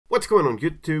What's going on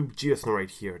YouTube? GSNO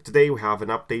right here. Today we have an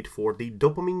update for the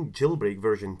Dopamine Jailbreak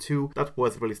version 2 that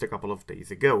was released a couple of days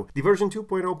ago. The version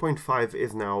 2.0.5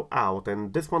 is now out,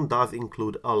 and this one does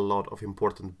include a lot of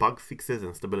important bug fixes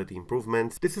and stability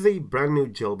improvements. This is a brand new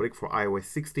jailbreak for iOS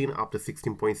 16 up to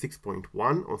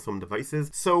 16.6.1 on some devices,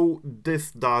 so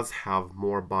this does have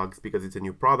more bugs because it's a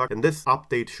new product, and this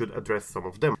update should address some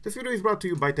of them. This video is brought to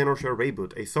you by Tenorshare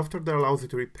Reboot, a software that allows you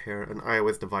to repair an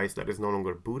iOS device that is no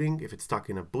longer booting if it's stuck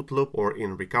in a boot loop or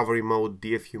in recovery mode,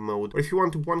 DFU mode, or if you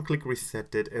want to one-click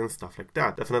reset it and stuff like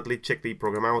that. Definitely check the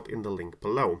program out in the link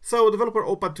below. So developer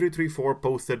Opa334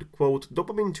 posted, quote,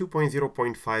 Dopamine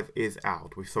 2.0.5 is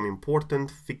out with some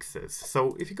important fixes.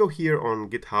 So if you go here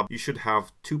on GitHub, you should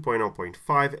have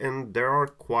 2.0.5 and there are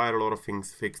quite a lot of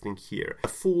things fixed in here. A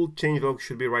full changelog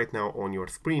should be right now on your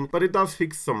screen, but it does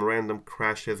fix some random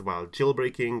crashes while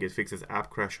jailbreaking. It fixes app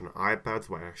crash on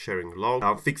iPads while sharing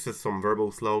logs, fixes some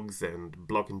verbose logs and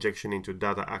block injection into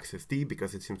data access D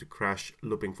because it seems to crash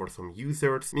looping for some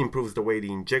users, improves the way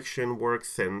the injection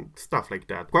works and stuff like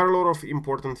that. Quite a lot of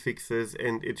important fixes,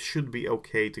 and it should be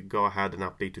okay to go ahead and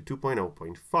update to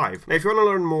 2.0.5. Now if you want to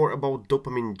learn more about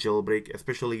Dopamine Jailbreak,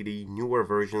 especially the newer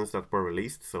versions that were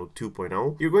released, so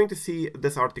 2.0, you're going to see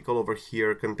this article over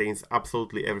here contains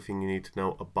absolutely everything you need to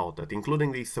know about that,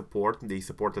 including the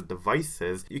supported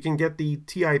devices. You can get the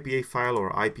TIPA file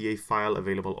or IPA file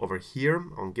available over here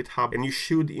on GitHub, and you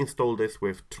should install this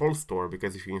with TrollStore,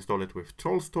 because if you install it with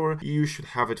TrollStore, you should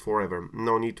have it forever.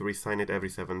 No need to resign it every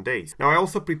 7 days. Now I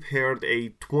also prepared a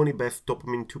 20 best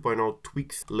Dopamine 2.0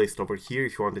 tweaks list over here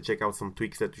if you want to check out some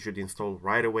tweaks that you should install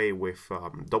right away with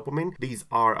Dopamine. These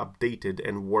are updated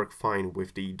and work fine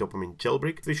with the Dopamine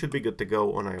jailbreak, so you should be good to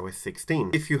go on iOS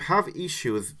 16. If you have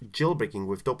issues jailbreaking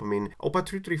with Dopamine,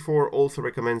 Opa334 also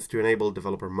recommends to enable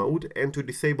developer mode and to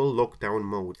disable lockdown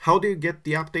mode. How do you get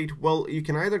the update? Well, you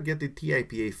can either get the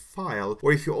TIPA file,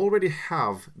 or if you already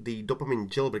have the Dopamine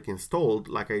jailbreak installed,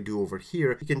 like I do over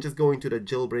here, you can just go into the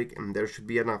jailbreak and there should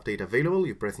be an update available.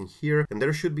 You press in here and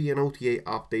there should be an OTA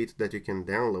update that you can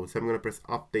download. So I'm going to press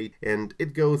update and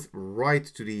it goes right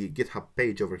to the GitHub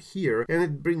page over here and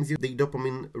it brings you the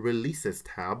Dopamine releases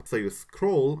tab. So you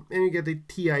scroll and you get the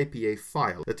TIPA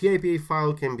file. The TIPA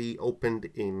file can be opened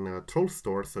in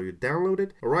TrollStore, so you download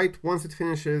it. Alright, once it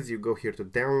finishes, you go here to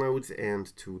downloads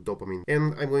and to Dopamine.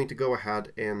 And I'm going to go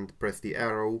ahead and press the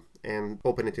arrow and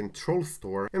open it in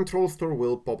TrollStore, and TrollStore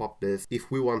will pop up this.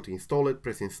 If we want to install it,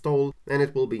 press install and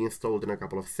it will be installed in a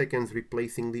couple of seconds,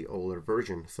 replacing the older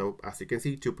version. So as you can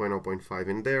see, 2.0.5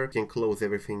 in there. You can close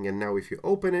everything, and now if you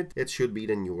open it, it should be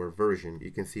the newer version. You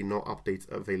can see no updates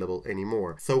available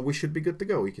anymore, so we should be good to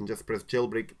go. You can just press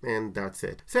jailbreak and that's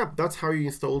it. So yeah, that's how you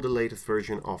install the latest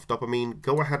version of Dopamine.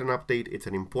 Go ahead and update. It's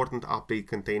an important update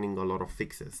containing a lot of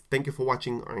fixes. Thank you for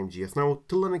watching. I'm GSNO.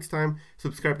 Till the next time,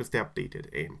 subscribe to stay updated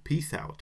and peace out.